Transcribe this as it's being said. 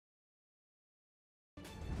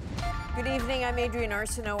Good evening, I'm Adrienne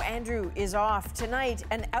Arsenault. Andrew is off. Tonight,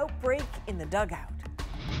 an outbreak in the dugout.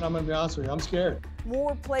 I'm going to be honest with you, I'm scared.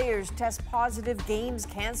 More players test positive, games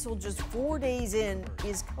canceled just 4 days in.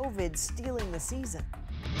 Is COVID stealing the season?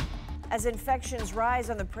 As infections rise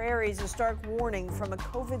on the prairies, a stark warning from a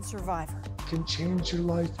COVID survivor. It can change your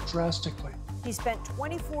life drastically. He spent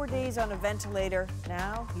 24 days on a ventilator.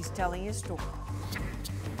 Now he's telling his story.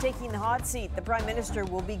 Taking the hot seat, the Prime Minister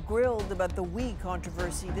will be grilled about the WE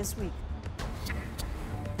controversy this week.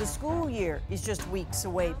 The school year is just weeks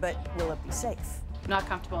away, but will it be safe? Not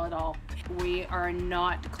comfortable at all. We are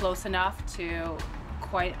not close enough to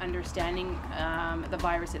quite understanding the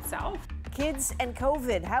virus itself. Kids and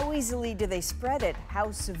COVID, how easily do they spread it? How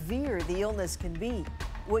severe the illness can be?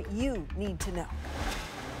 What you need to know.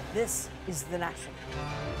 This is The National.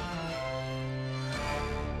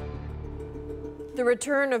 The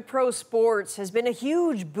return of pro sports has been a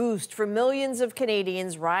huge boost for millions of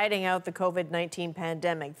Canadians riding out the COVID-19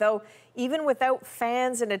 pandemic. Though, even without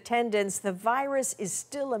fans in attendance, the virus is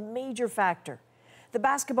still a major factor. The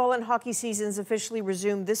basketball and hockey seasons officially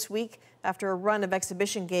resumed this week after a run of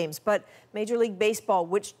exhibition games. But Major League Baseball,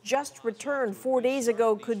 which just returned 4 days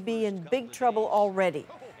ago, could be in big trouble already,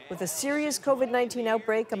 with a serious COVID-19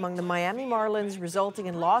 outbreak among the Miami Marlins resulting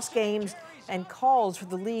in lost games and calls for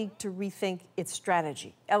the league to rethink its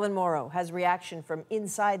strategy. Ellen Morrow has reaction from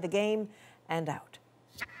inside the game and out.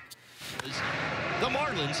 The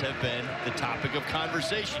Marlins have been the topic of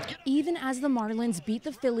conversation. Even as the Marlins beat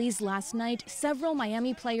the Phillies last night, several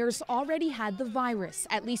Miami players already had the virus.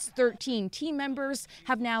 At least 13 team members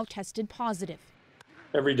have now tested positive.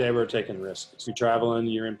 Every day we're taking risks. You're traveling,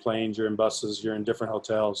 you're in planes, you're in buses, you're in different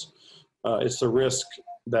hotels. It's the risk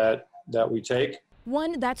that we take.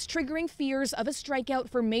 One that's triggering fears of a strikeout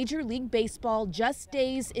for Major League Baseball just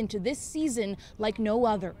days into this season like no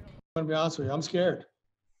other. I'm going to be honest with you, I'm scared.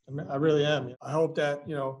 I really am. I hope that,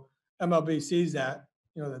 MLB sees that,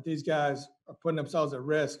 that these guys are putting themselves at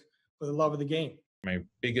risk for the love of the game. My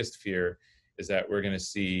biggest fear is that we're going to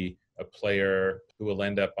see a player who will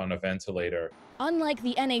end up on a ventilator. Unlike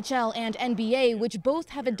the NHL and NBA, which both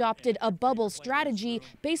have adopted a bubble strategy,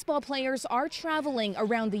 baseball players are traveling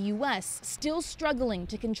around the U.S., still struggling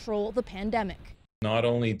to control the pandemic. Not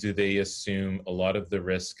only do they assume a lot of the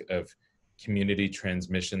risk of community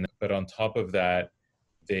transmission, but on top of that,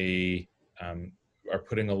 they are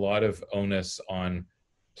putting a lot of onus on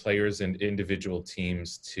players and individual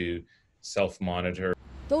teams to self-monitor.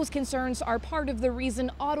 Those concerns are part of the reason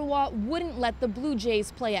Ottawa wouldn't let the Blue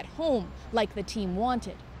Jays play at home like the team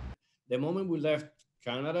wanted. The moment we left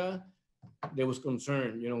Canada, there was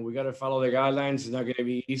concern. We got to follow the guidelines. It's not going to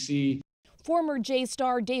be easy. Former Jays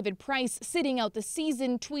star David Price, sitting out the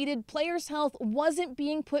season, tweeted players' health wasn't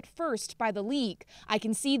being put first by the league. I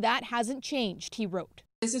can see that hasn't changed, he wrote.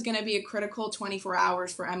 This is going to be a critical 24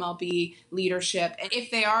 hours for MLB leadership. And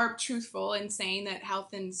if they are truthful in saying that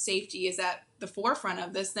health and safety is at the forefront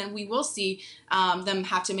of this, then we will see them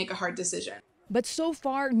have to make a hard decision. But so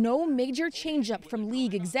far, no major changeup from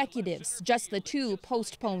league executives, just the 2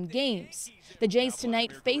 postponed games. The Jays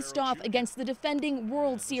tonight faced off against the defending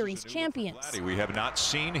World Series champions. We have not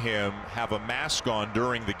seen him have a mask on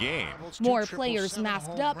during the game. More players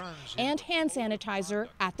masked up and hand sanitizer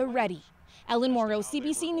at the ready. Ellen Morrow,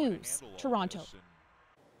 CBC News, Toronto.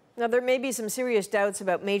 Now, there may be some serious doubts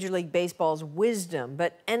about Major League Baseball's wisdom,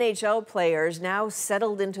 but NHL players now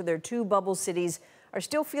settled into their 2 bubble cities are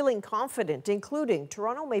still feeling confident, including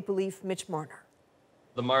Toronto Maple Leaf Mitch Marner.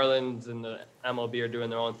 The Marlins and the MLB are doing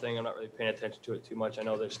their own thing. I'm not really paying attention to it too much. I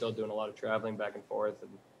know they're still doing a lot of traveling back and forth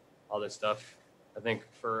and all this stuff. I think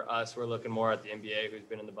for us, we're looking more at the NBA, who's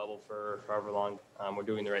been in the bubble for however long. We're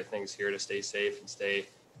doing the right things here to stay safe and stay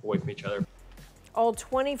away from each other. All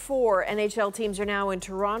 24 NHL teams are now in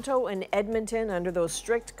Toronto and Edmonton under those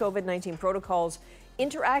strict COVID-19 protocols.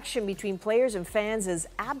 Interaction between players and fans is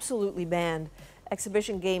absolutely banned.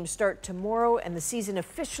 Exhibition games start tomorrow and the season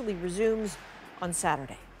officially resumes on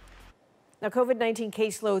Saturday. Now, COVID-19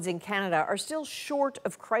 caseloads in Canada are still short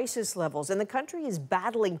of crisis levels, and the country is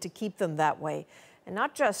battling to keep them that way, and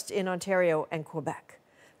not just in Ontario and Quebec.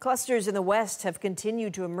 Clusters in the West have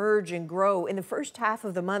continued to emerge and grow. In the first half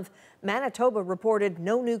of the month, Manitoba reported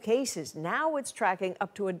no new cases. Now it's tracking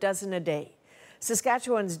up to a dozen a day.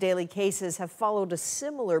 Saskatchewan's daily cases have followed a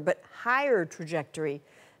similar but higher trajectory,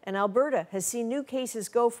 and Alberta has seen new cases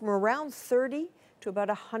go from around 30 to about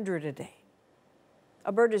 100 a day.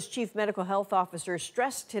 Alberta's chief medical health officer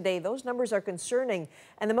stressed today those numbers are concerning,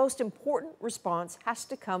 and the most important response has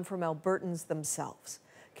to come from Albertans themselves.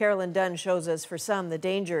 Carolyn Dunn shows us for some the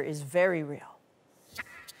danger is very real.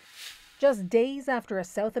 Just days after a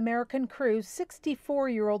South American cruise,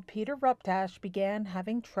 64-year-old Peter Ruptash began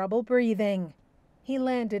having trouble breathing. He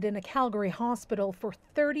landed in a Calgary hospital for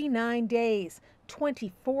 39 days,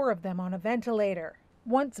 24 of them on a ventilator.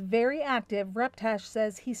 Once very active, Ruptash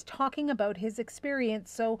says he's talking about his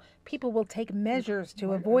experience so people will take measures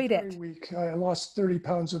to avoid it. Week, I lost 30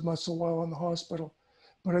 pounds of muscle while in the hospital.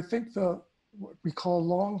 But I think what we call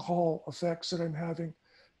long haul effects that I'm having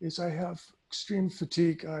is I have extreme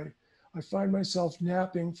fatigue. I find myself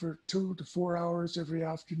napping for 2 to 4 hours every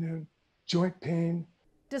afternoon, joint pain.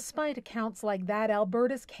 Despite accounts like that,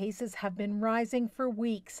 Alberta's cases have been rising for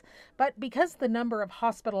weeks. But because the number of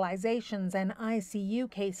hospitalizations and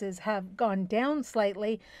ICU cases have gone down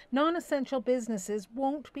slightly, non-essential businesses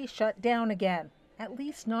won't be shut down again, at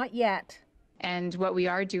least not yet. And what we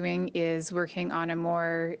are doing is working on a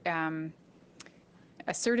more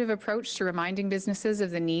assertive approach to reminding businesses of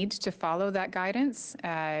the need to follow that guidance,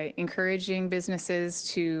 encouraging businesses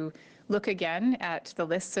to look again at the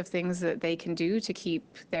lists of things that they can do to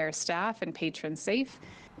keep their staff and patrons safe.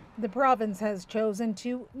 The province has chosen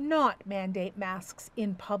to not mandate masks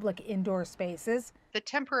in public indoor spaces. The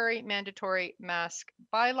temporary mandatory mask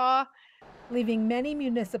bylaw, leaving many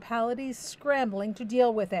municipalities scrambling to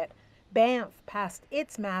deal with it. Banff passed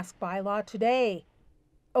its mask bylaw today.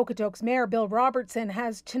 Okotoks Mayor Bill Robertson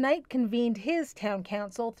has tonight convened his town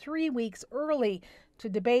council 3 weeks early to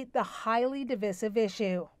debate the highly divisive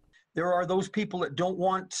issue. There are those people that don't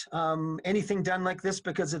want anything done like this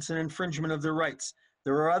because it's an infringement of their rights.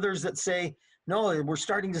 There are others that say, no, we're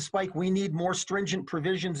starting to spike. We need more stringent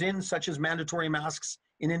provisions in, such as mandatory masks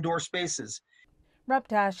in indoor spaces.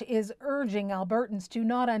 Ruptash is urging Albertans to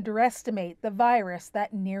not underestimate the virus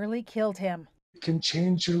that nearly killed him. It can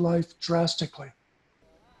change your life drastically.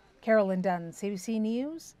 Carolyn Dunn, CBC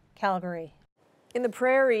News, Calgary. In the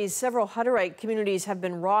prairies, several Hudderite communities have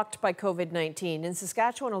been rocked by COVID-19. In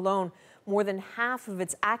Saskatchewan alone, more than half of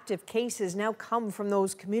its active cases now come from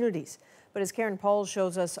those communities. But as Karen Pauls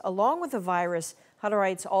shows us, along with the virus,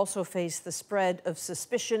 Hudderites also face the spread of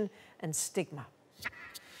suspicion and stigma.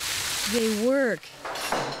 They work,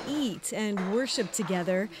 eat, and worship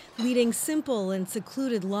together, leading simple and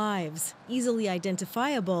secluded lives, easily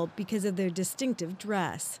identifiable because of their distinctive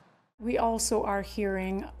dress. We also are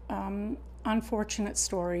hearing unfortunate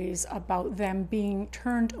stories about them being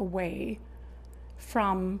turned away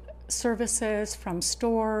from services, from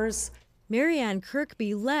stores. Marianne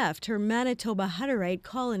Kirkby left her Manitoba Hutterite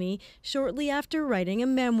colony shortly after writing a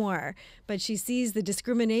memoir, but she sees the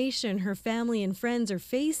discrimination her family and friends are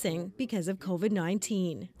facing because of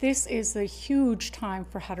COVID-19. This is a huge time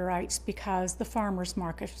for Hudderites because the farmers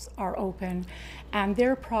markets are open and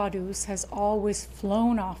their produce has always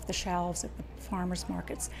flown off the shelves at the farmers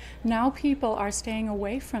markets. Now people are staying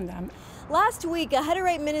away from them. Last week, a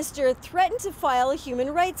Hutterite minister threatened to file a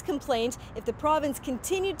human rights complaint if the province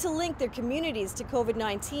continued to link their communities to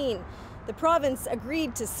COVID-19. The province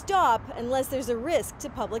agreed to stop unless there's a risk to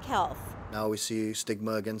public health. Now we see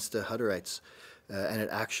stigma against the Hudderites, and it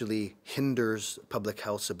actually hinders public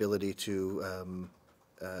health's ability to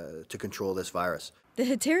control this virus. The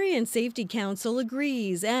Hutterian Safety Council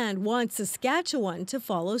agrees and wants Saskatchewan to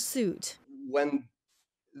follow suit. When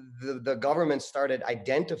the government started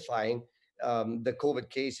identifying the COVID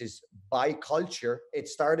cases by culture, it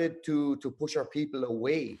started to push our people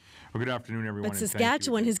away. Well, good afternoon, everyone. But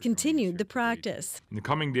Saskatchewan has continued the practice. In the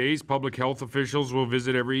coming days, public health officials will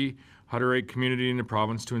visit every Hutterite community in the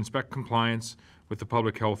province to inspect compliance with the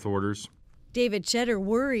public health orders. David Cheddar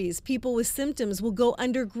worries people with symptoms will go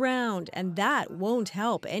underground, and that won't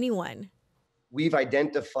help anyone. We've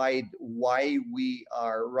identified why we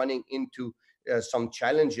are running into some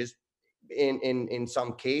challenges in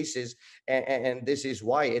some cases, and this is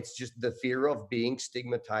why. It's just the fear of being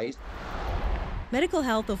stigmatized. Medical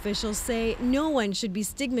health officials say no one should be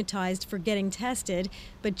stigmatized for getting tested,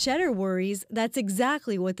 but Cheddar worries that's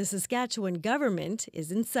exactly what the Saskatchewan government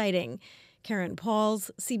is inciting. Karen Pauls,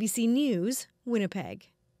 CBC News, Winnipeg.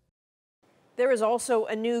 There is also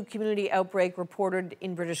a new community outbreak reported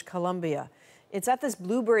in British Columbia. It's at this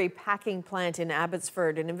blueberry packing plant in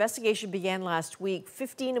Abbotsford. An investigation began last week.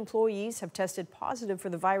 15 employees have tested positive for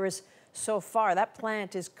the virus so far. That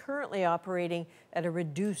plant is currently operating at a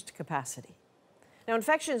reduced capacity. Now,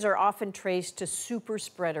 infections are often traced to super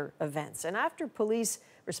spreader events. And after police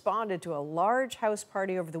responded to a large house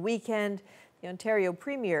party over the weekend, the Ontario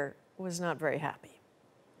Premier was not very happy.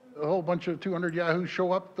 A whole bunch of 200 yahoos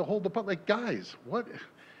show up to hold the public. Like, guys, what?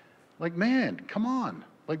 Like, man, come on.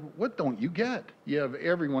 Like, what don't you get? You have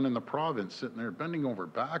everyone in the province sitting there bending over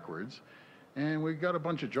backwards, and we've got a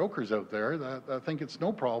bunch of jokers out there that think it's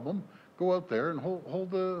no problem go out there and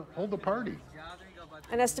hold the party.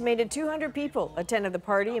 An estimated 200 people attended the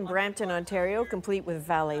party in Brampton, Ontario, complete with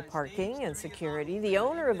valet parking and security. The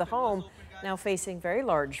owner of the home now facing very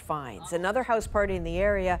large fines. Another house party in the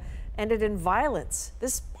area ended in violence.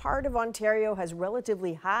 This part of Ontario has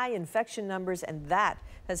relatively high infection numbers, and that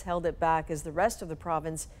has held it back as the rest of the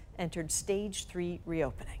province entered stage 3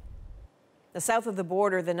 reopening. The south of the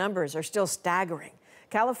border, the numbers are still staggering.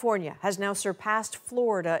 California has now surpassed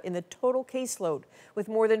Florida in the total caseload with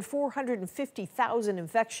more than 450,000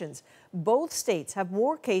 infections. Both states have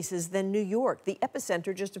more cases than New York, the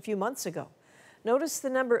epicenter just a few months ago. Notice the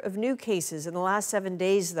number of new cases in the last 7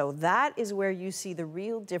 days, though. That is where you see the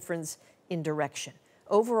real difference in direction.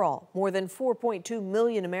 Overall, more than 4.2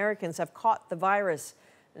 million Americans have caught the virus.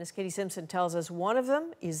 And as Katie Simpson tells us, one of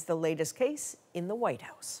them is the latest case in the White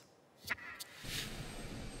House.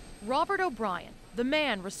 Robert O'Brien, the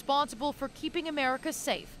man responsible for keeping America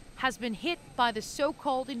safe, has been hit by the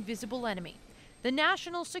so-called invisible enemy. The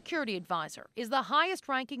National Security Advisor is the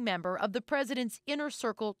highest-ranking member of the president's inner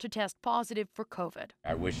circle to test positive for COVID.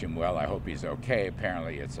 I wish him well. I hope he's okay.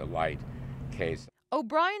 Apparently, it's a light case.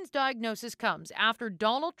 O'Brien's diagnosis comes after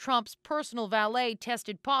Donald Trump's personal valet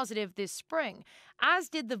tested positive this spring, as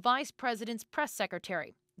did the vice president's press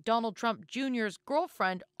secretary. Donald Trump Jr.'s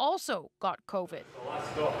girlfriend also got COVID.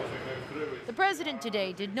 The president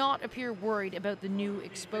today did not appear worried about the new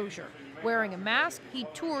exposure. Wearing a mask, he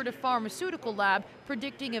toured a pharmaceutical lab,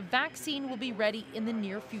 predicting a vaccine will be ready in the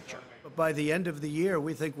near future. By the end of the year,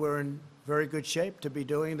 we think we're in very good shape to be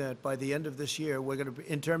doing that. By the end of this year, we're going to be,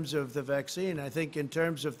 in terms of the vaccine, I think in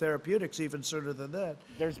terms of therapeutics, even sooner than that.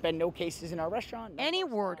 There's been no cases in our restaurant. Any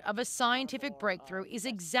word of a scientific breakthrough is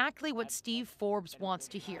exactly what Steve Forbes wants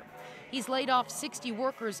to hear. He's laid off 60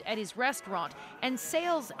 workers at his restaurant, and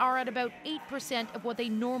sales are at about 8% of what they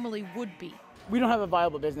normally would be. We don't have a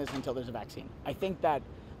viable business until there's a vaccine. I think that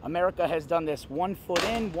America has done this 1 foot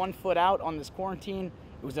in, 1 foot out on this quarantine.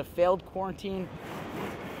 It was a failed quarantine.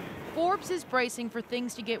 Forbes is bracing for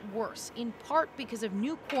things to get worse, in part because of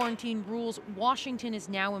new quarantine rules Washington is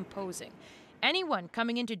now imposing. Anyone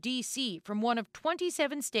coming into D.C. from one of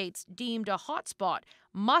 27 states deemed a hotspot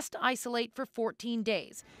must isolate for 14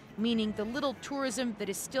 days, meaning the little tourism that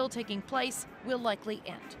is still taking place will likely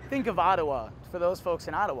end. Think of Ottawa. For those folks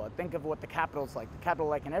in Ottawa, think of what the capital's like, the capital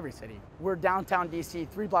like in every city. We're downtown D.C.,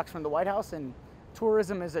 3 blocks from the White House, and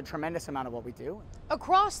tourism is a tremendous amount of what we do.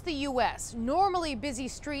 Across the U.S., normally busy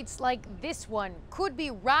streets like this one could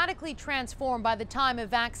be radically transformed by the time a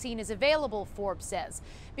vaccine is available, Forbes says,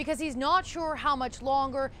 because he's not sure how much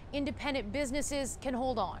longer independent businesses can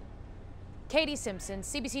hold on. Katie Simpson,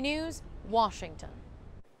 CBC News, Washington.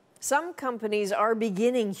 Some companies are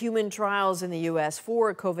beginning human trials in the U.S. for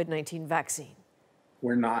a COVID-19 vaccine.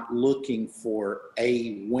 We're not looking for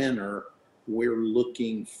a winner. We're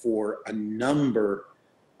looking for a number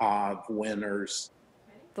of winners.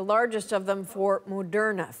 The largest of them for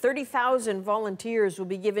Moderna. 30,000 volunteers will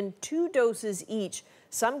be given 2 doses each,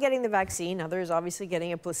 some getting the vaccine, others obviously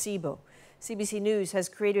getting a placebo. CBC News has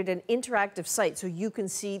created an interactive site so you can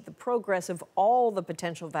see the progress of all the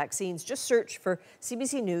potential vaccines. Just search for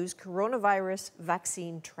CBC News Coronavirus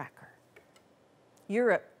Vaccine Tracker.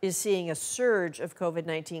 Europe is seeing a surge of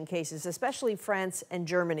COVID-19 cases, especially France and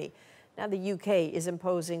Germany. Now the UK is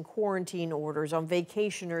imposing quarantine orders on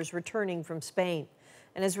vacationers returning from Spain.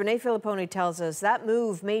 And as Renee Filipponi tells us, that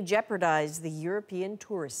move may jeopardize the European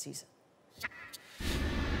tourist season.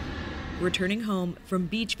 Returning home from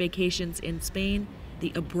beach vacations in Spain,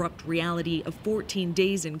 the abrupt reality of 14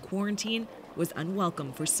 days in quarantine was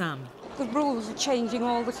unwelcome for some. The rules are changing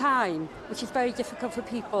all the time, which is very difficult for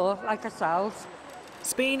people like ourselves.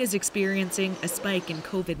 Spain is experiencing a spike in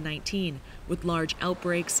COVID-19, with large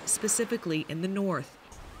outbreaks specifically in the north.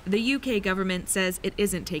 The UK government says it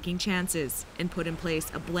isn't taking chances and put in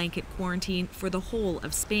place a blanket quarantine for the whole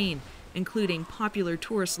of Spain, including popular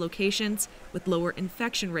tourist locations with lower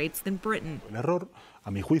infection rates than Britain.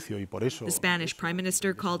 The Spanish Prime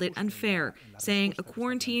Minister called it unfair, saying a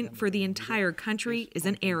quarantine for the entire country is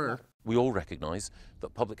an error. We all recognise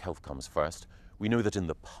that public health comes first. We know that in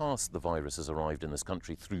the past the virus has arrived in this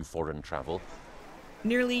country through foreign travel.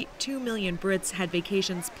 Nearly 2 million Brits had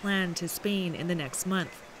vacations planned to Spain in the next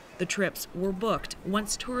month. The trips were booked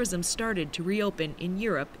once tourism started to reopen in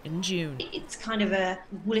Europe in June. It's kind of a,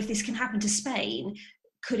 well, if this can happen to Spain,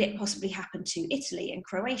 could it possibly happen to Italy and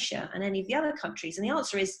Croatia and any of the other countries? And the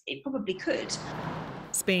answer is it probably could.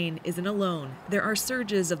 Spain isn't alone. There are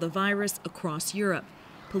surges of the virus across Europe.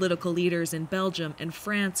 Political leaders in Belgium and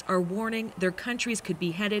France are warning their countries could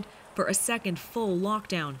be headed for a second full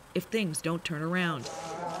lockdown if things don't turn around.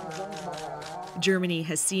 Germany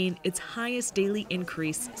has seen its highest daily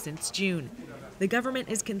increase since June. The government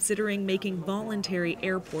is considering making voluntary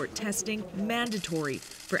airport testing mandatory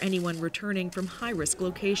for anyone returning from high-risk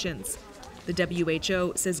locations. The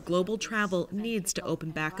WHO says global travel needs to open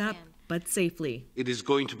back up, but safely. It is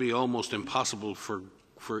going to be almost impossible for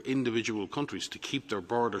individual countries to keep their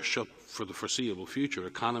borders shut for the foreseeable future.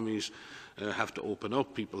 Economies have to open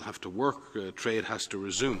up, people have to work, trade has to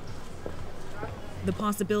resume. The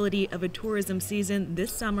possibility of a tourism season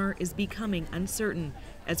this summer is becoming uncertain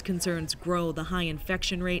as concerns grow. The high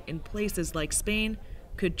infection rate in places like Spain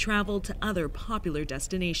could travel to other popular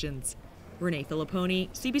destinations. Renee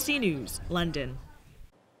Filipponi, CBC News, London.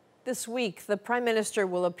 This week, the Prime Minister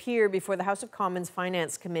will appear before the House of Commons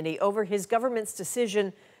Finance Committee over his government's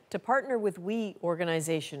decision to partner with We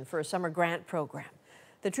organization for a summer grant program.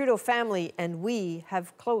 The Trudeau family and We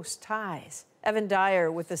have close ties. Evan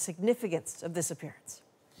Dyer with the significance of this appearance.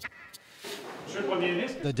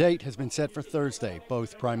 The date has been set for Thursday.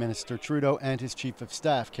 Both Prime Minister Trudeau and his Chief of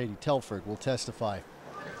Staff, Katie Telford, will testify.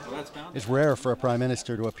 It's rare for a Prime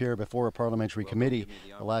Minister to appear before a parliamentary committee.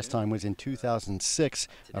 The last time was in 2006,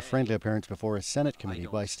 a friendly appearance before a Senate committee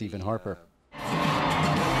by Stephen Harper.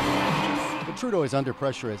 But Trudeau is under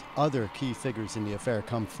pressure as other key figures in the affair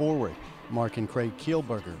come forward. Mark and Craig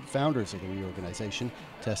Kielburger, founders of the We organization,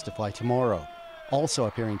 testify tomorrow. Also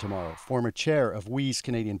appearing tomorrow, former chair of WE's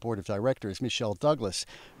Canadian Board of Directors, Michelle Douglas,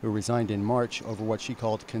 who resigned in March over what she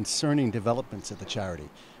called concerning developments at the charity.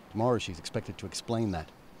 Tomorrow she's expected to explain that.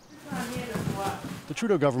 The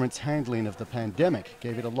Trudeau government's handling of the pandemic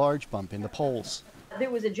gave it a large bump in the polls. There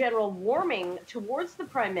was a general warming towards the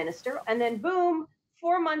Prime Minister, and then boom,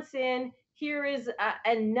 4 months in, here is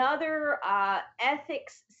another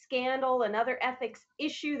ethics scandal, another ethics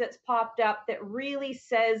issue that's popped up that really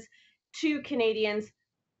says to Canadians,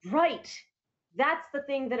 right, that's the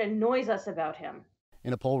thing that annoys us about him.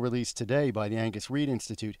 In a poll released today by the Angus Reid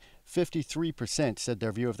Institute, 53% said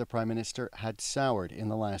their view of the Prime Minister had soured in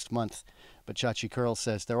the last month. But Chachi Curl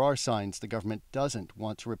says there are signs the government doesn't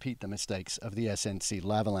want to repeat the mistakes of the SNC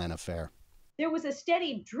Lavalin affair. There was a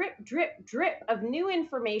steady drip, drip, drip of new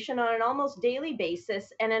information on an almost daily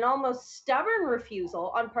basis and an almost stubborn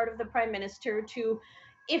refusal on part of the Prime Minister to,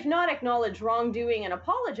 if not acknowledge wrongdoing and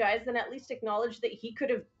apologize, then at least acknowledge that he could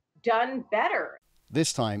have done better.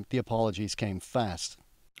 This time, the apologies came fast.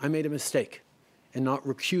 I made a mistake in not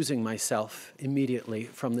recusing myself immediately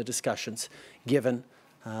from the discussions, given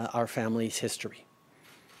our family's history.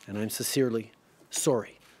 And I'm sincerely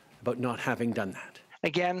sorry about not having done that.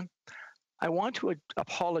 Again, I want to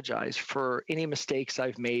apologize for any mistakes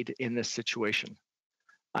I've made in this situation.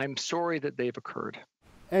 I'm sorry that they've occurred.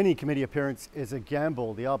 Any committee appearance is a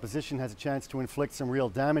gamble. The opposition has a chance to inflict some real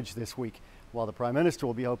damage this week, while the Prime Minister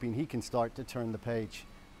will be hoping he can start to turn the page.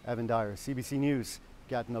 Evan Dyer, CBC News,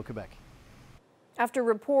 Gatineau, Quebec. After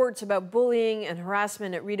reports about bullying and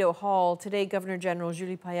harassment at Rideau Hall, today Governor General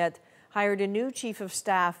Julie Payette hired a new Chief of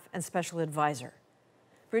Staff and Special Advisor.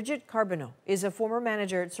 Brigitte Carbonneau is a former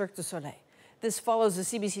manager at Cirque du Soleil. This follows a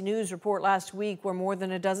CBC News report last week where more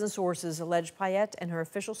than a dozen sources alleged Payette and her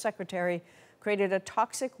official secretary created a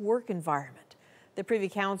toxic work environment. The Privy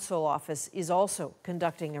Council office is also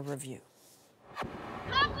conducting a review.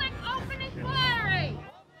 Public open inquiry!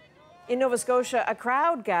 In Nova Scotia, a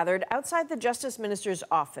crowd gathered outside the Justice Minister's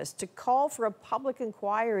office to call for a public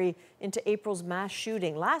inquiry into April's mass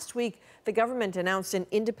shooting. Last week, the government announced an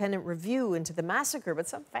independent review into the massacre, but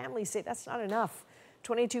some families say that's not enough.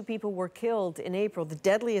 22 people were killed in April, the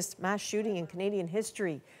deadliest mass shooting in Canadian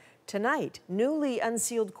history. Tonight, newly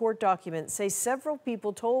unsealed court documents say several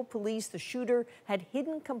people told police the shooter had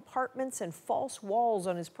hidden compartments and false walls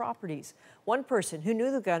on his properties. One person who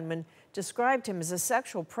knew the gunman described him as a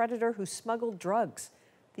sexual predator who smuggled drugs.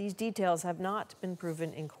 These details have not been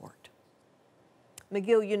proven in court.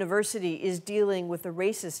 McGill University is dealing with the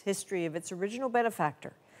racist history of its original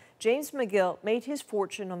benefactor. James McGill made his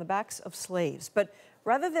fortune on the backs of slaves, but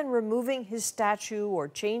rather than removing his statue or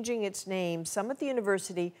changing its name, some at the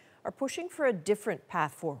university are pushing for a different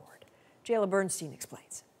path forward. Jayla Bernstein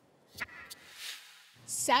explains.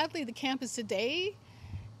 Sadly, the campus today,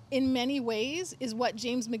 in many ways, is what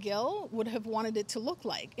James McGill would have wanted it to look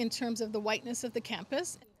like in terms of the whiteness of the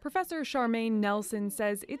campus. Professor Charmaine Nelson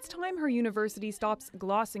says it's time her university stops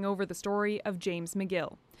glossing over the story of James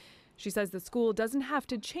McGill. She says the school doesn't have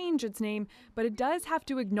to change its name, but it does have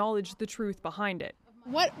to acknowledge the truth behind it.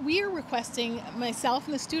 What we are requesting, myself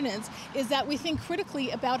and the students, is that we think critically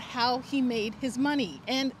about how he made his money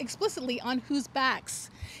and explicitly on whose backs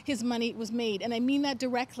his money was made. And I mean that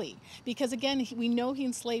directly because, again, we know he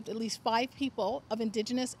enslaved at least 5 people of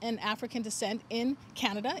Indigenous and African descent in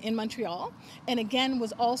Canada, in Montreal, and again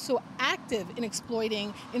was also active in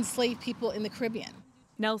exploiting enslaved people in the Caribbean.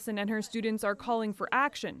 Nelson and her students are calling for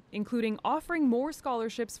action, including offering more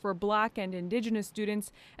scholarships for Black and Indigenous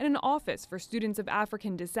students and an office for students of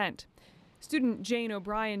African descent. Student Jane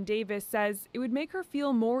O'Brien Davis says it would make her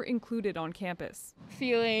feel more included on campus.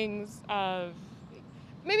 Feelings of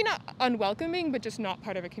maybe not unwelcoming, but just not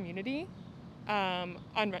part of a community,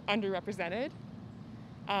 underrepresented,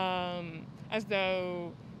 as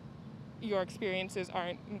though your experiences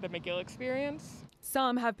aren't the McGill experience.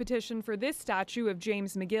 Some have petitioned for this statue of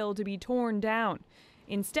James McGill to be torn down.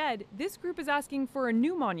 Instead, this group is asking for a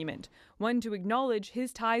new monument, one to acknowledge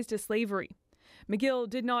his ties to slavery. McGill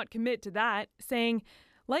did not commit to that, saying,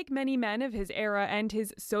 like many men of his era and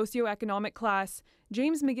his socioeconomic class,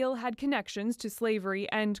 James McGill had connections to slavery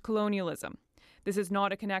and colonialism. This is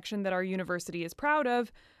not a connection that our university is proud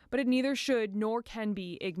of, but it neither should nor can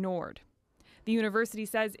be ignored. The university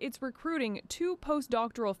says it's recruiting 2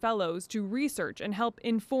 postdoctoral fellows to research and help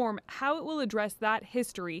inform how it will address that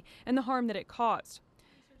history and the harm that it caused.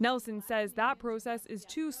 Nelson says that process is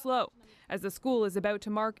too slow. As the school is about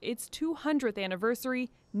to mark its 200th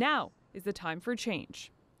anniversary, now is the time for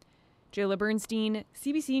change. Jayla Bernstein,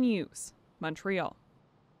 CBC News, Montreal.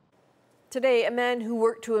 Today, a man who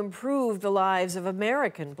worked to improve the lives of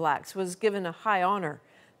American Blacks was given a high honor.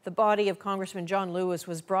 The body of Congressman John Lewis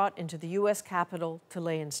was brought into the U.S. Capitol to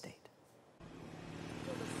lay in state.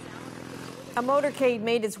 A motorcade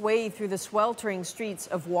made its way through the sweltering streets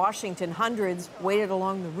of Washington. Hundreds waited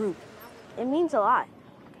along the route. It means a lot,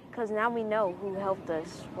 because now we know who helped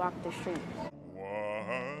us walk the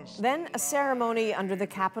streets. Then a ceremony under the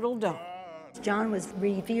Capitol dome. John was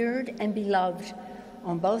revered and beloved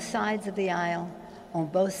on both sides of the aisle, on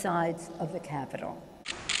both sides of the Capitol.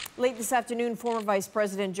 Late this afternoon, former Vice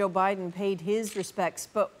President Joe Biden paid his respects,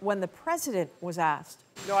 but when the president was asked...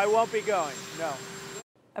 No, I won't be going, no.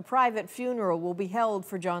 A private funeral will be held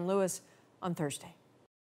for John Lewis on Thursday.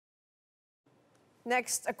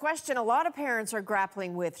 Next, a question a lot of parents are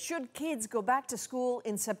grappling with. Should kids go back to school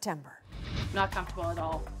in September? Not comfortable at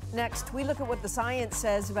all. Next, we look at what the science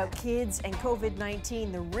says about kids and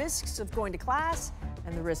COVID-19, the risks of going to class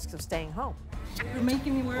and the risks of staying home. You're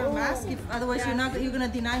making me wear a mask, otherwise you're going to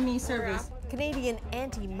deny me service. Canadian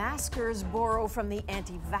anti-maskers borrow from the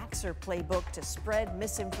anti-vaxxer playbook to spread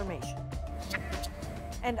misinformation.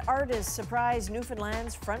 And artists surprise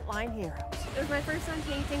Newfoundland's frontline heroes. It was my first time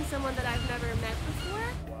painting someone that I've never met before.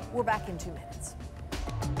 We're back in 2 minutes.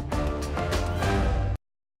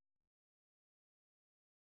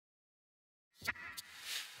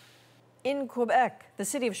 In Quebec, the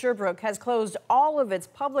city of Sherbrooke has closed all of its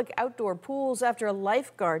public outdoor pools after a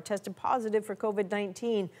lifeguard tested positive for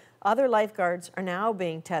COVID-19. Other lifeguards are now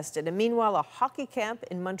being tested. And meanwhile, a hockey camp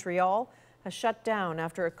in Montreal has shut down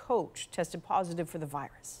after a coach tested positive for the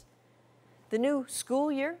virus. The new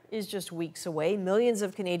school year is just weeks away. Millions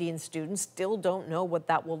of Canadian students still don't know what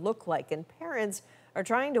that will look like, and parents are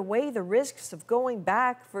trying to weigh the risks of going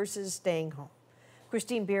back versus staying home.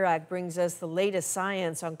 Christine Birak brings us the latest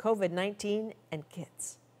science on COVID-19 and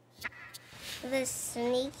kids. The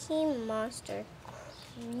sneaky monster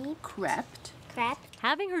crept.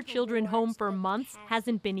 Having her children home for months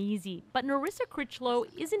hasn't been easy, but Narissa Critchlow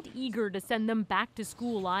isn't eager to send them back to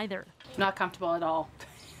school either. Not comfortable at all.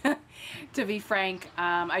 To be frank,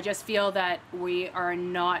 I just feel that we are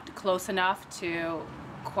not close enough to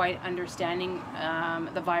quite understanding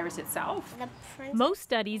the virus itself. Most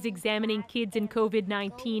studies examining kids in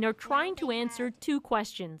COVID-19 are trying to answer 2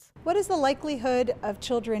 questions. What is the likelihood of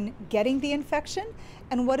children getting the infection,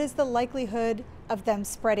 and what is the likelihood of them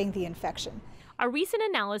spreading the infection? A recent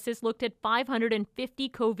analysis looked at 550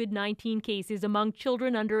 COVID-19 cases among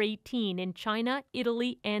children under 18 in China,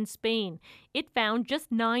 Italy, and Spain. It found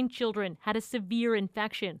just 9 children had a severe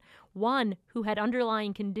infection. 1 who had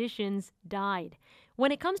underlying conditions died.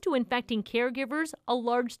 When it comes to infecting caregivers, a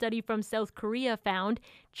large study from South Korea found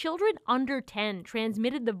children under 10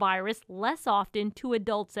 transmitted the virus less often to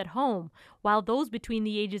adults at home, while those between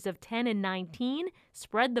the ages of 10 and 19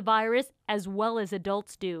 spread the virus as well as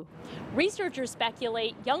adults do. Researchers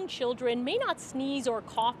speculate young children may not sneeze or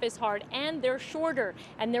cough as hard, and they're shorter,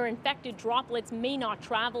 and their infected droplets may not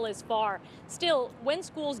travel as far. Still, when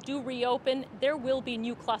schools do reopen, there will be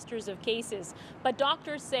new clusters of cases. But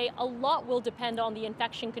doctors say a lot will depend on the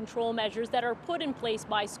infection control measures that are put in place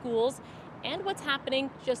by schools and what's happening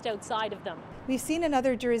just outside of them. We've seen in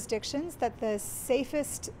other jurisdictions that the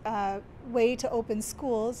safest way to open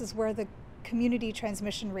schools is where the community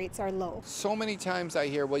transmission rates are low. So many times I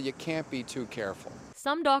hear, well, you can't be too careful.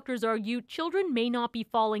 Some doctors argue children may not be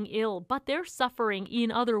falling ill, but they're suffering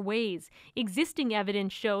in other ways. Existing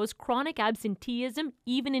evidence shows chronic absenteeism,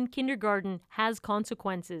 even in kindergarten, has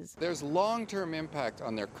consequences. There's long-term impact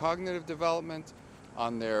on their cognitive development,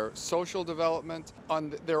 on their social development,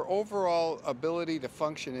 on their overall ability to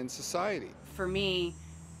function in society. For me,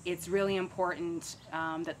 it's really important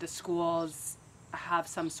that the schools have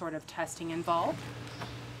some sort of testing involved.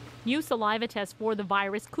 New saliva tests for the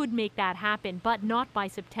virus could make that happen, but not by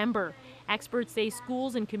September. Experts say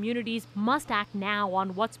schools and communities must act now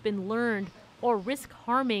on what's been learned or risk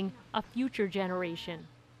harming a future generation.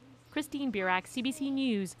 Christine Birak, CBC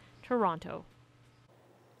News, Toronto.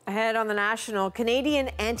 Ahead on the National, Canadian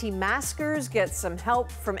anti-maskers get some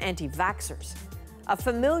help from anti-vaxxers. A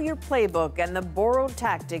familiar playbook and the borrowed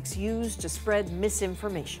tactics used to spread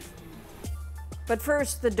misinformation. But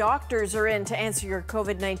first, the doctors are in to answer your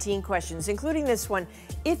COVID-19 questions, including this one.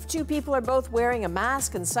 If two people are both wearing a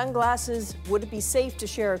mask and sunglasses, would it be safe to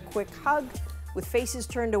share a quick hug with faces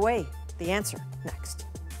turned away? The answer next.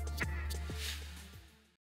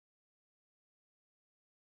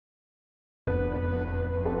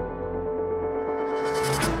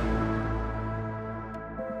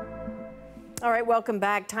 All right, welcome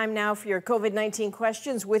back. Time now for your COVID-19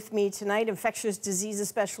 questions. With me tonight, infectious diseases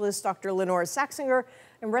specialist Dr. Lenore Saxinger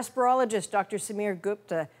and respirologist Dr. Samir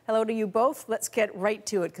Gupta. Hello to you both. Let's get right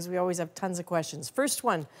to it because we always have tons of questions. First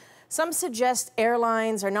one, some suggest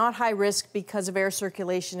airlines are not high risk because of air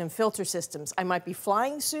circulation and filter systems. I might be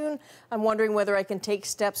flying soon. I'm wondering whether I can take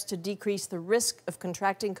steps to decrease the risk of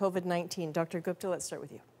contracting COVID-19. Dr. Gupta, let's start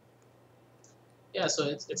with you. Yeah, so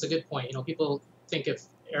it's a good point. You know, people think of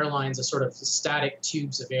airlines as sort of static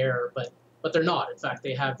tubes of air, but they're not. In fact,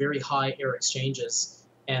 they have very high air exchanges.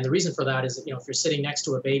 And the reason for that is that, you know, if you're sitting next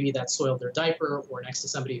to a baby that soiled their diaper or next to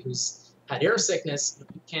somebody who's had air sickness,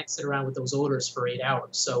 you can't sit around with those odors for 8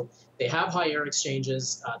 hours. So they have high air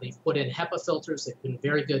exchanges. They've put in HEPA filters. They've been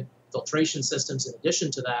very good filtration systems in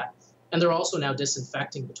addition to that. And they're also now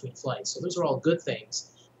disinfecting between flights. So those are all good things.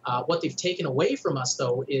 What they've taken away from us,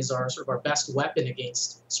 though, is our best weapon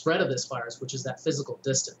against spread of this virus, which is that physical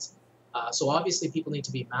distance. So obviously, people need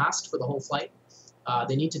to be masked for the whole flight.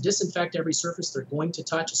 They need to disinfect every surface they're going to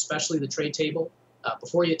touch, especially the tray table,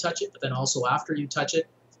 before you touch it, but then also after you touch it.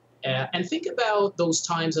 And think about those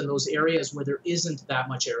times in those areas where there isn't that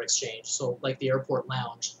much air exchange, so like the airport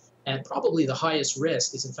lounge. And probably the highest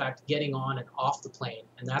risk is, in fact, getting on and off the plane.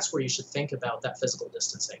 And that's where you should think about that physical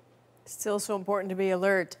distancing. Still so important to be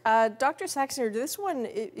alert. Dr. Saxinger, this one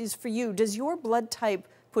is for you. Does your blood type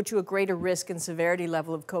put you at greater risk and severity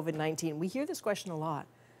level of COVID-19? We hear this question a lot.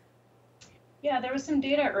 Yeah, there was some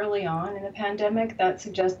data early on in the pandemic that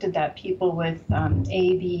suggested that people with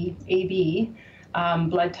AB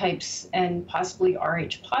blood types and possibly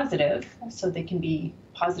Rh positive, so they can be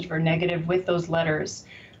positive or negative with those letters,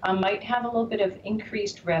 might have a little bit of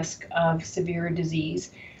increased risk of severe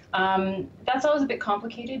disease. That's always a bit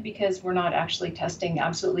complicated because we're not actually testing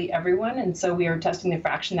absolutely everyone, and so we are testing the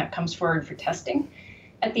fraction that comes forward for testing.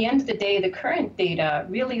 At the end of the day, the current data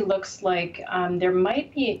really looks like there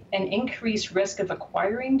might be an increased risk of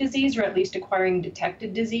acquiring disease, or at least acquiring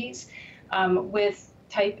detected disease, with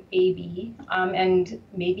type AB and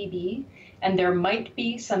maybe B, and there might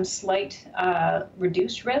be some slight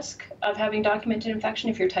reduced risk of having documented infection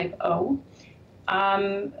if you're type O.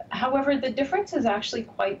 However, the difference is actually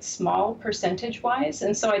quite small percentage-wise,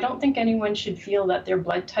 and so I don't think anyone should feel that their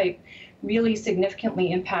blood type really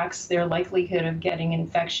significantly impacts their likelihood of getting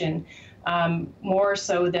infection, more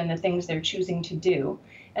so than the things they're choosing to do.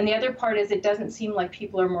 And the other part is it doesn't seem like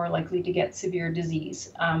people are more likely to get severe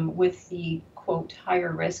disease with the, quote,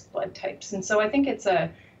 higher risk blood types. And so I think it's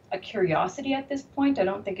a curiosity at this point. I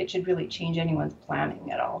don't think it should really change anyone's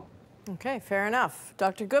planning at all. Okay, fair enough.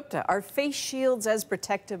 Dr. Gupta, are face shields as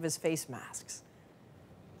protective as face masks?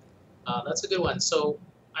 That's a good one. So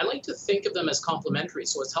I like to think of them as complementary.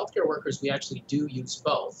 So as healthcare workers, we actually do use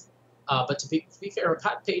both. But to be fair, I've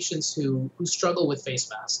had patients who struggle with face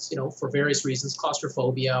masks, you know, for various reasons,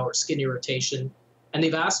 claustrophobia or skin irritation, and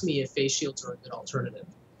they've asked me if face shields are a good alternative.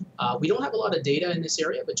 We don't have a lot of data in this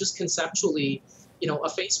area, but just conceptually, you know, a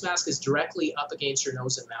face mask is directly up against your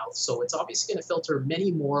nose and mouth, so it's obviously going to filter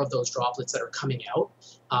many more of those droplets that are coming out,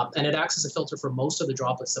 and it acts as a filter for most of the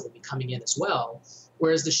droplets that would be coming in as well,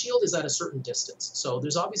 whereas the shield is at a certain distance. So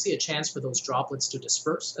there's obviously a chance for those droplets to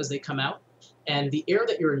disperse as they come out, and the air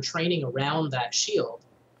that you're entraining around that shield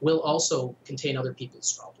will also contain other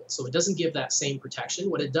people's droplets. So it doesn't give that same protection.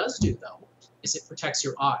 What it does do, though, is it protects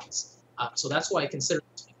your eyes. So that's why I consider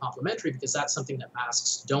it to be complementary, because that's something that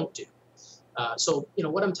masks don't do. So,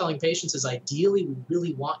 what I'm telling patients is ideally we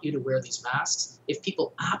really want you to wear these masks. If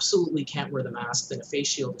people absolutely can't wear the mask, then a face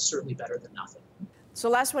shield is certainly better than nothing. So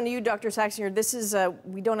last one to you, Dr. Saxinger. This is,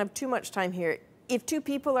 we don't have too much time here. If two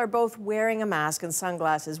people are both wearing a mask and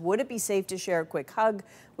sunglasses, would it be safe to share a quick hug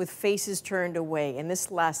with faces turned away? And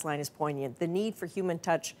this last line is poignant. The need for human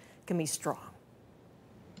touch can be strong.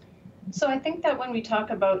 So I think that when we talk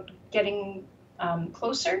about getting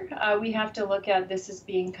closer, we have to look at this as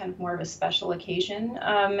being kind of more of a special occasion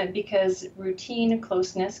because routine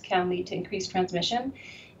closeness can lead to increased transmission.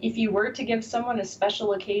 If you were to give someone a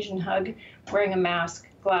special occasion hug, wearing a mask,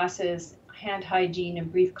 glasses, hand hygiene,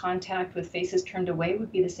 and brief contact with faces turned away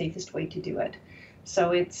would be the safest way to do it. So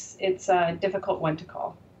it's a difficult one to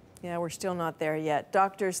call. Yeah, we're still not there yet.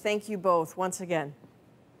 Doctors, thank you both once again.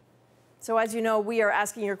 So as you know, we are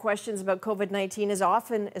asking your questions about COVID-19 as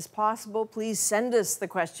often as possible. Please send us the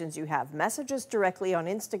questions you have. Message us directly on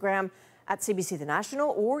Instagram at CBC The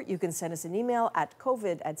National, or you can send us an email at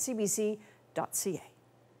covid@cbc.ca.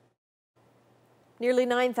 Nearly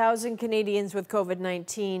 9,000 Canadians with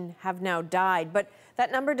COVID-19 have now died, but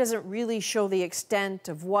that number doesn't really show the extent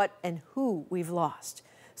of what and who we've lost.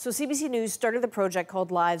 So CBC News started the project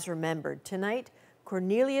called Lives Remembered. Tonight,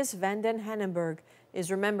 Cornelius van den Hennenberg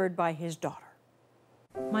is remembered by his daughter.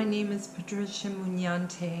 My name is Patricia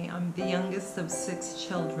Munyante. I'm the youngest of 6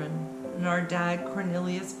 children, and our dad,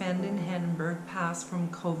 Cornelius van den Hennenberg, passed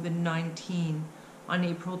from COVID-19 on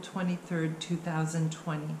April 23,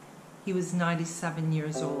 2020. He was 97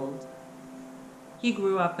 years old. He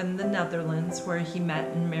grew up in the Netherlands, where he met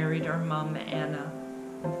and married our mom, Anna.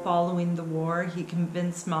 And following the war, he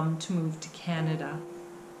convinced Mom to move to Canada.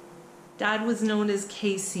 Dad was known as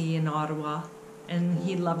Casey in Ottawa, and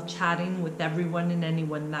he loved chatting with everyone and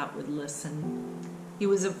anyone that would listen. He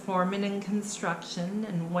was a foreman in construction,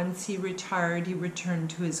 and once he retired, he returned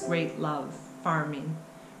to his great love, farming,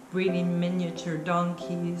 breeding miniature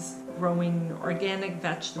donkeys, growing organic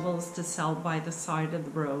vegetables to sell by the side of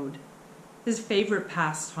the road. His favorite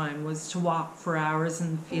pastime was to walk for hours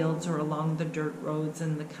in the fields or along the dirt roads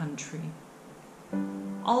in the country.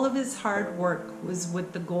 All of his hard work was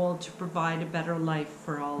with the goal to provide a better life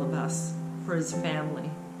for all of us, for his family.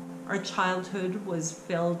 Our childhood was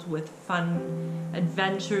filled with fun,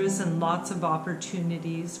 adventures, and lots of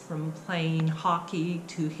opportunities, from playing hockey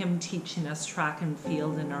to him teaching us track and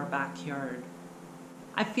field in our backyard.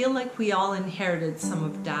 I feel like we all inherited some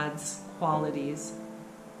of Dad's qualities: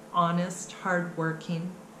 honest,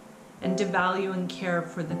 hardworking, and to value and care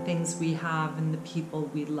for the things we have and the people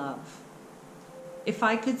we love. If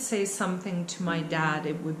I could say something to my dad,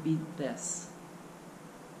 it would be this.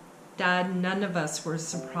 Dad, none of us were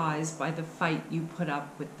surprised by the fight you put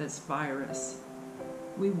up with this virus.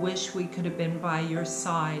 We wish we could have been by your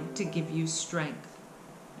side to give you strength,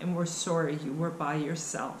 and we're sorry you were by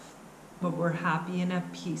yourself, but we're happy and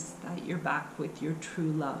at peace that you're back with your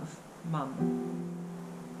true love, Mum.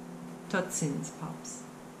 Tot ziens, Pops.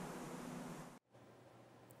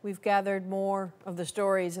 We've gathered more of the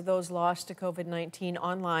stories of those lost to COVID-19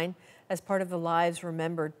 online as part of the Lives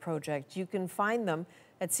Remembered project. You can find them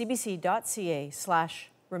at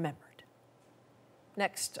cbc.ca/remembered.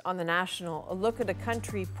 Next on The National, a look at a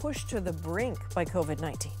country pushed to the brink by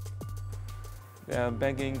COVID-19. They are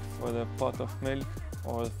begging for the pot of milk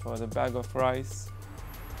or for the bag of rice.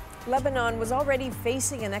 Lebanon was already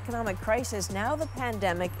facing an economic crisis. Now the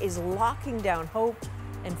pandemic is locking down hope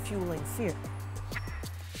and fueling fear.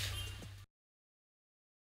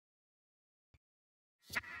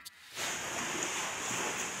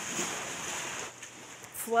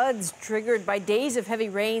 Floods triggered by days of heavy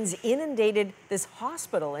rains inundated this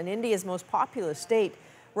hospital in India's most populous state.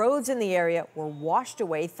 Roads in the area were washed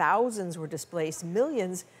away. Thousands were displaced.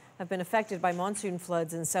 Millions have been affected by monsoon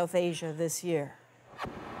floods in South Asia this year.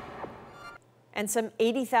 And some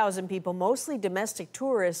 80,000 people, mostly domestic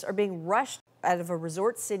tourists, are being rushed out of a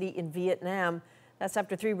resort city in Vietnam. That's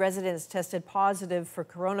after 3 residents tested positive for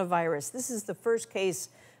coronavirus. This is the first case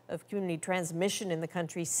of community transmission in the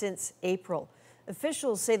country since April.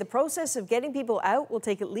 Officials say the process of getting people out will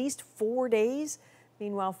take at least 4 days.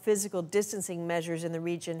 Meanwhile, physical distancing measures in the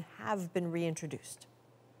region have been reintroduced.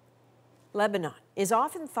 Lebanon is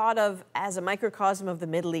often thought of as a microcosm of the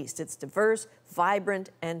Middle East. It's diverse, vibrant,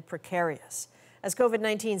 and precarious. As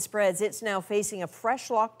COVID-19 spreads, it's now facing a fresh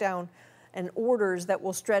lockdown and orders that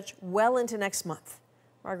will stretch well into next month.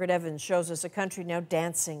 Margaret Evans shows us a country now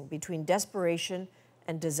dancing between desperation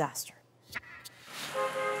and disaster.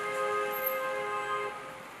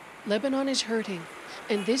 Lebanon is hurting,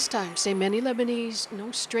 and this time, say many Lebanese,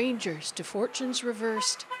 no strangers to fortunes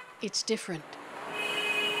reversed. It's different.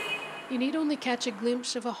 You need only catch a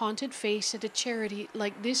glimpse of a haunted face at a charity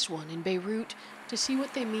like this one in Beirut to see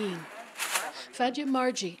what they mean. Fadia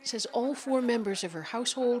Marji says all 4 members of her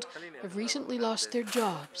household have recently lost their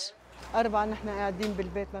jobs.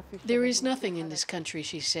 There is nothing in this country,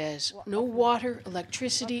 she says. No water,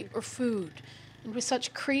 electricity, or food. And with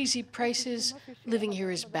such crazy prices, living here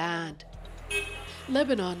is bad.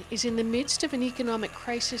 Lebanon is in the midst of an economic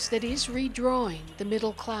crisis that is redrawing the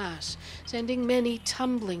middle class, sending many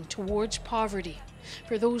tumbling towards poverty.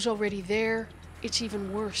 For those already there, it's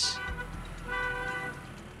even worse.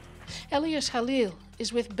 Elias Halil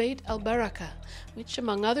is with Beit al-Baraka, which,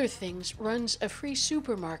 among other things, runs a free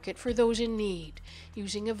supermarket for those in need,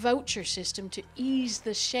 using a voucher system to ease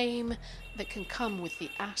the shame that can come with the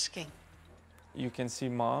asking. You can see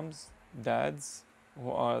moms, dads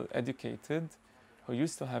who are educated, who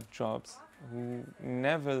used to have jobs, who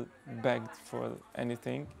never begged for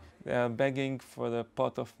anything. They are begging for the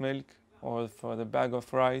pot of milk or for the bag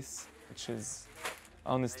of rice, which is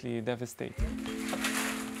honestly devastating.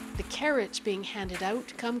 The carrots being handed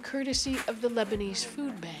out come courtesy of the Lebanese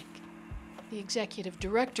Food Bank. The executive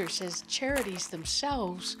director says charities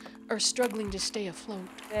themselves are struggling to stay afloat.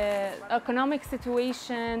 The economic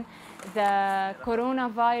situation, the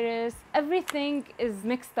coronavirus, everything is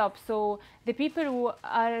mixed up. So the people who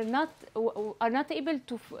are not able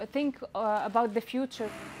to think about the future.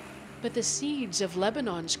 But the seeds of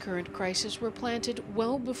Lebanon's current crisis were planted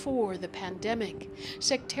well before the pandemic.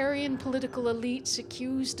 Sectarian political elites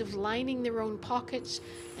accused of lining their own pockets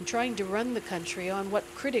and trying to run the country on what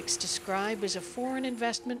critics describe as a foreign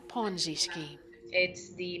investment Ponzi scheme.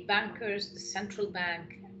 It's the bankers, the central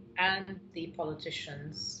bank, and the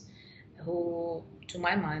politicians who, to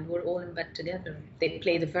my mind, were all in bed together. They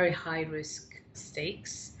played a very high-risk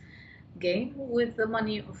stakes game with the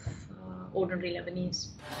money of ordinary Lebanese.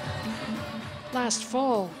 Last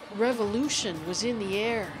fall, revolution was in the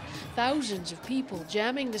air. Thousands of people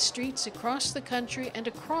jamming the streets across the country and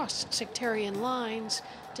across sectarian lines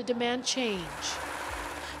to demand change.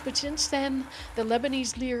 But since then, the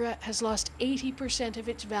Lebanese lira has lost 80% of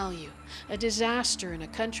its value, a disaster in a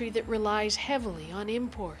country that relies heavily on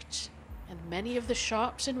imports. And many of the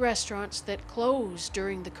shops and restaurants that closed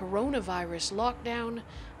during the coronavirus lockdown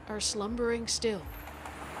are slumbering still.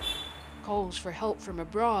 Calls for help from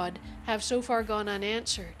abroad have so far gone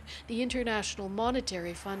unanswered, the International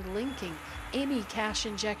Monetary Fund linking any cash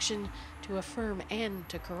injection to a firm end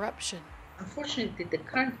to corruption. Unfortunately, the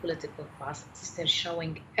current political class is still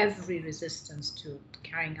showing every resistance to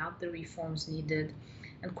carrying out the reforms needed.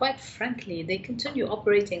 And quite frankly, they continue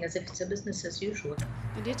operating as if it's a business as usual.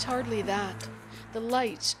 And it's hardly that. The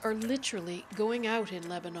lights are literally going out in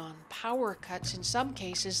Lebanon, power cuts in some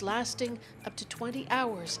cases lasting up to 20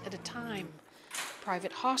 hours at a time.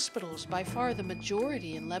 Private hospitals, by far the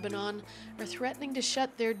majority in Lebanon, are threatening to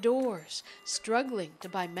shut their doors, struggling to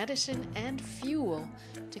buy medicine and fuel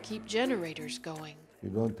to keep generators going. We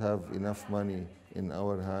don't have enough money in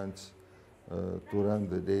our hands to run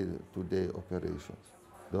the day-to-day operations.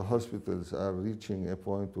 The hospitals are reaching a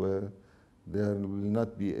point where they will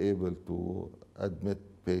not be able to admit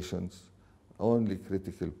patients, only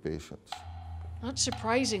critical patients. Not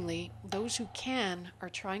surprisingly, those who can are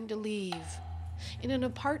trying to leave. In an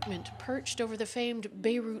apartment perched over the famed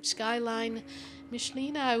Beirut skyline,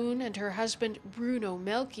 Micheline Aoun and her husband Bruno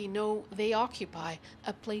Melki know they occupy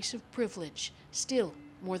a place of privilege, still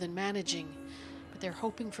more than managing. But they're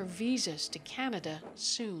hoping for visas to Canada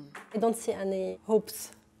soon. I don't see any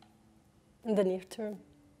hopes in the near term.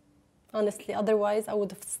 Honestly, otherwise I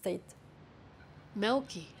would have stayed.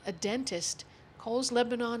 Melki, a dentist, calls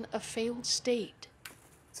Lebanon a failed state.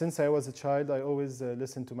 Since I was a child, I always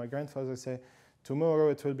listened to my grandfather say, tomorrow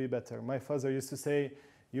it will be better. My father used to say,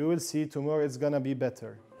 you will see, tomorrow it's gonna be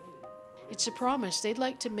better. It's a promise they'd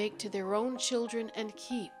like to make to their own children and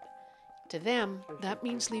keep. To them, that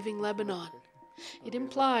means leaving Lebanon. It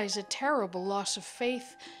implies a terrible loss of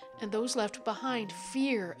faith, and those left behind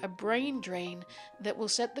fear a brain drain that will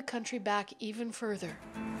set the country back even further.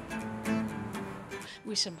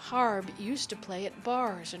 Wissam Harb used to play at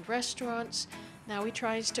bars and restaurants. Now he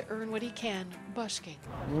tries to earn what he can busking.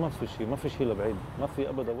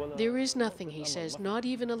 There is nothing, he says, not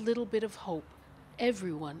even a little bit of hope.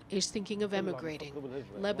 Everyone is thinking of emigrating.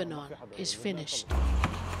 Lebanon is finished.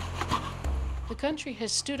 The country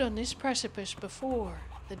has stood on this precipice before,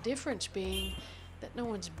 the difference being that no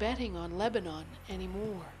one's betting on Lebanon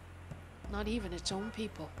anymore. Not even its own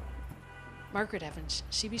people. Margaret Evans,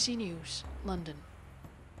 CBC News, London.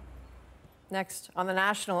 Next on The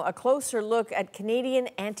National, a closer look at Canadian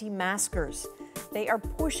anti-maskers. They are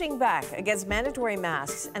pushing back against mandatory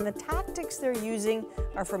masks, and the tactics they're using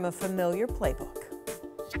are from a familiar playbook.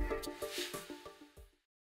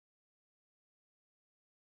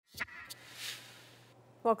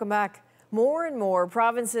 Welcome back. More and more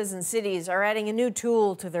provinces and cities are adding a new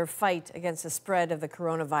tool to their fight against the spread of the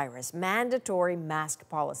coronavirus: mandatory mask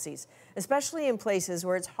policies, especially in places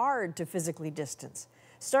where it's hard to physically distance.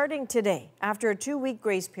 Starting today, after a 2-week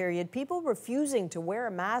grace period, people refusing to wear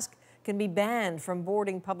a mask can be banned from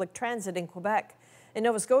boarding public transit in Quebec. In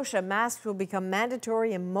Nova Scotia, masks will become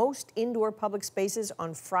mandatory in most indoor public spaces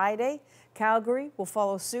on Friday. Calgary will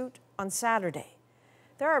follow suit on Saturday.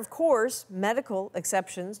 There are, of course, medical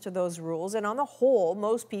exceptions to those rules, and on the whole,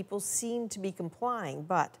 most people seem to be complying.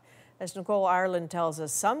 But, as Nicole Ireland tells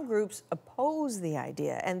us, some groups oppose the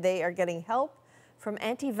idea, and they are getting help from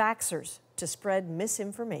anti-vaxxers to spread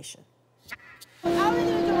misinformation. Our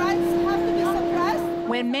rights have to be suppressed.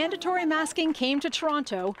 When mandatory masking came to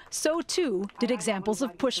Toronto, so too did examples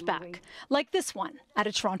of pushback, like this one at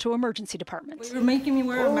a Toronto emergency department. You're making me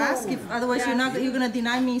wear a mask, otherwise you're going to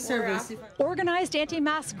deny me service. Organized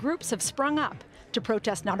anti-mask groups have sprung up to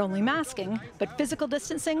protest not only masking, but physical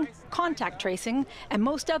distancing, contact tracing, and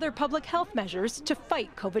most other public health measures to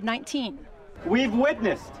fight COVID-19. We've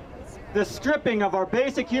witnessed the stripping of our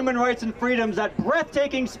basic human rights and freedoms at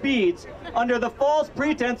breathtaking speeds under the false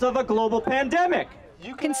pretense of a global pandemic.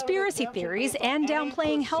 Conspiracy theories and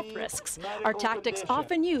downplaying health risks are tactics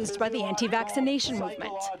often used by the anti-vaccination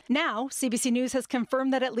movement. Now, CBC News has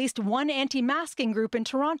confirmed that at least one anti-masking group in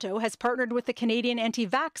Toronto has partnered with the Canadian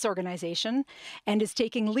Anti-Vax organization and is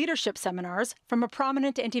taking leadership seminars from a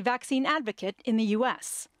prominent anti-vaccine advocate in the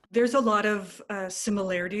U.S. There's a lot of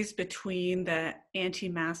similarities between the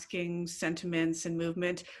anti-masking sentiments and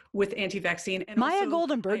movement with anti-vaccine. Maya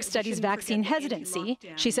Goldenberg studies vaccine hesitancy.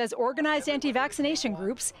 She says organized anti-vaccination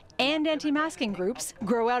groups and anti-masking groups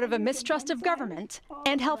grow out of a mistrust of government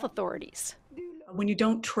and health authorities. When you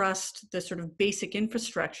don't trust the sort of basic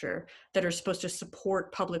infrastructure that are supposed to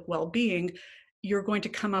support public well-being, you're going to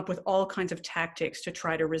come up with all kinds of tactics to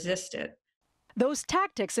try to resist it. Those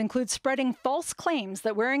tactics include spreading false claims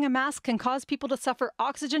that wearing a mask can cause people to suffer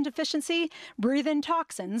oxygen deficiency, breathe in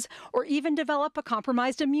toxins, or even develop a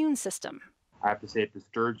compromised immune system. I have to say it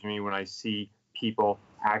disturbs me when I see people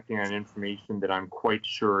acting on information that I'm quite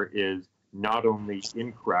sure is not only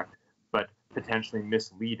incorrect, but potentially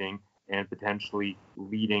misleading and potentially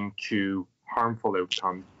leading to harmful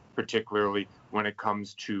outcomes, particularly when it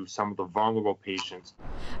comes to some of the vulnerable patients.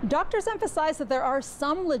 Doctors emphasize that there are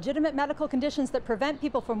some legitimate medical conditions that prevent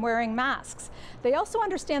people from wearing masks. They also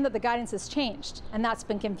understand that the guidance has changed, and that's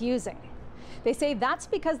been confusing. They say that's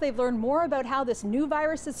because they've learned more about how this new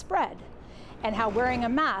virus is spread and how wearing a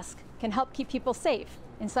mask can help keep people safe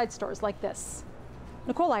inside stores like this.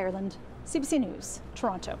 Nicole Ireland, CBC News,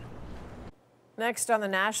 Toronto. Next on The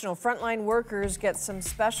National, frontline workers get some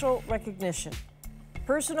special recognition.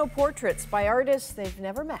 Personal portraits by artists they've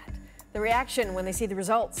never met. The reaction when they see the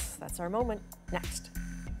results. That's our moment. Next.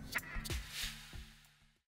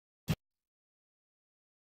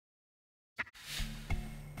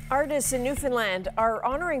 Artists in Newfoundland are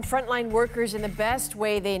honoring frontline workers in the best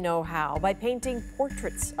way they know how, by painting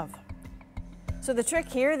portraits of them. So the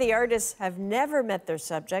trick here, the artists have never met their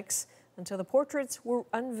subjects until the portraits were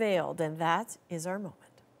unveiled, and that is our moment.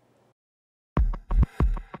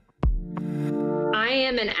 I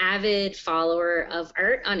am an avid follower of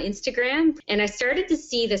art on Instagram, and I started to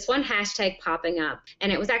see this one hashtag popping up,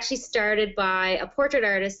 and it was actually started by a portrait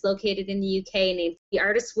artist located in the UK. Named the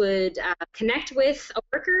artist would connect with a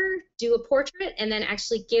worker, do a portrait, and then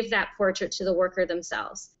actually give that portrait to the worker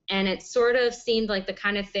themselves. And it sort of seemed like the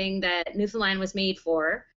kind of thing that Newfoundland was made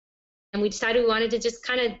for, and we decided we wanted to just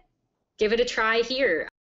kind of give it a try here.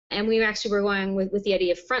 And we actually were going with the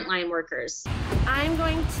idea of frontline workers. I'm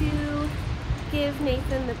going to give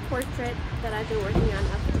Nathan the portrait that I've been working on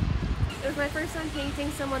of him. It was my first time painting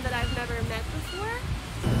someone that I've never met before.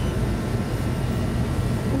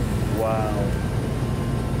 Wow.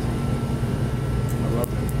 I love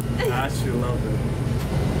it. I actually love it.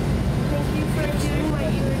 Thank you for doing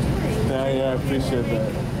what you were doing. Yeah, I appreciate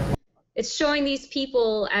that. It's showing these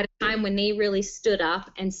people at a time when they really stood up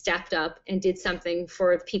and stepped up and did something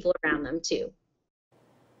for the people around them too.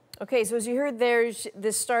 Okay, so as you heard there,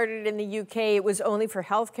 this started in the UK. It was only for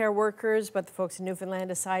healthcare workers, but the folks in Newfoundland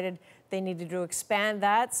decided they needed to expand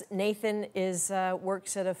that. Nathan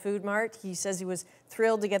works at a food mart. He says he was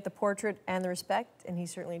thrilled to get the portrait and the respect, and he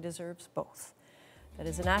certainly deserves both. That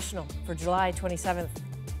is a national for July 27th.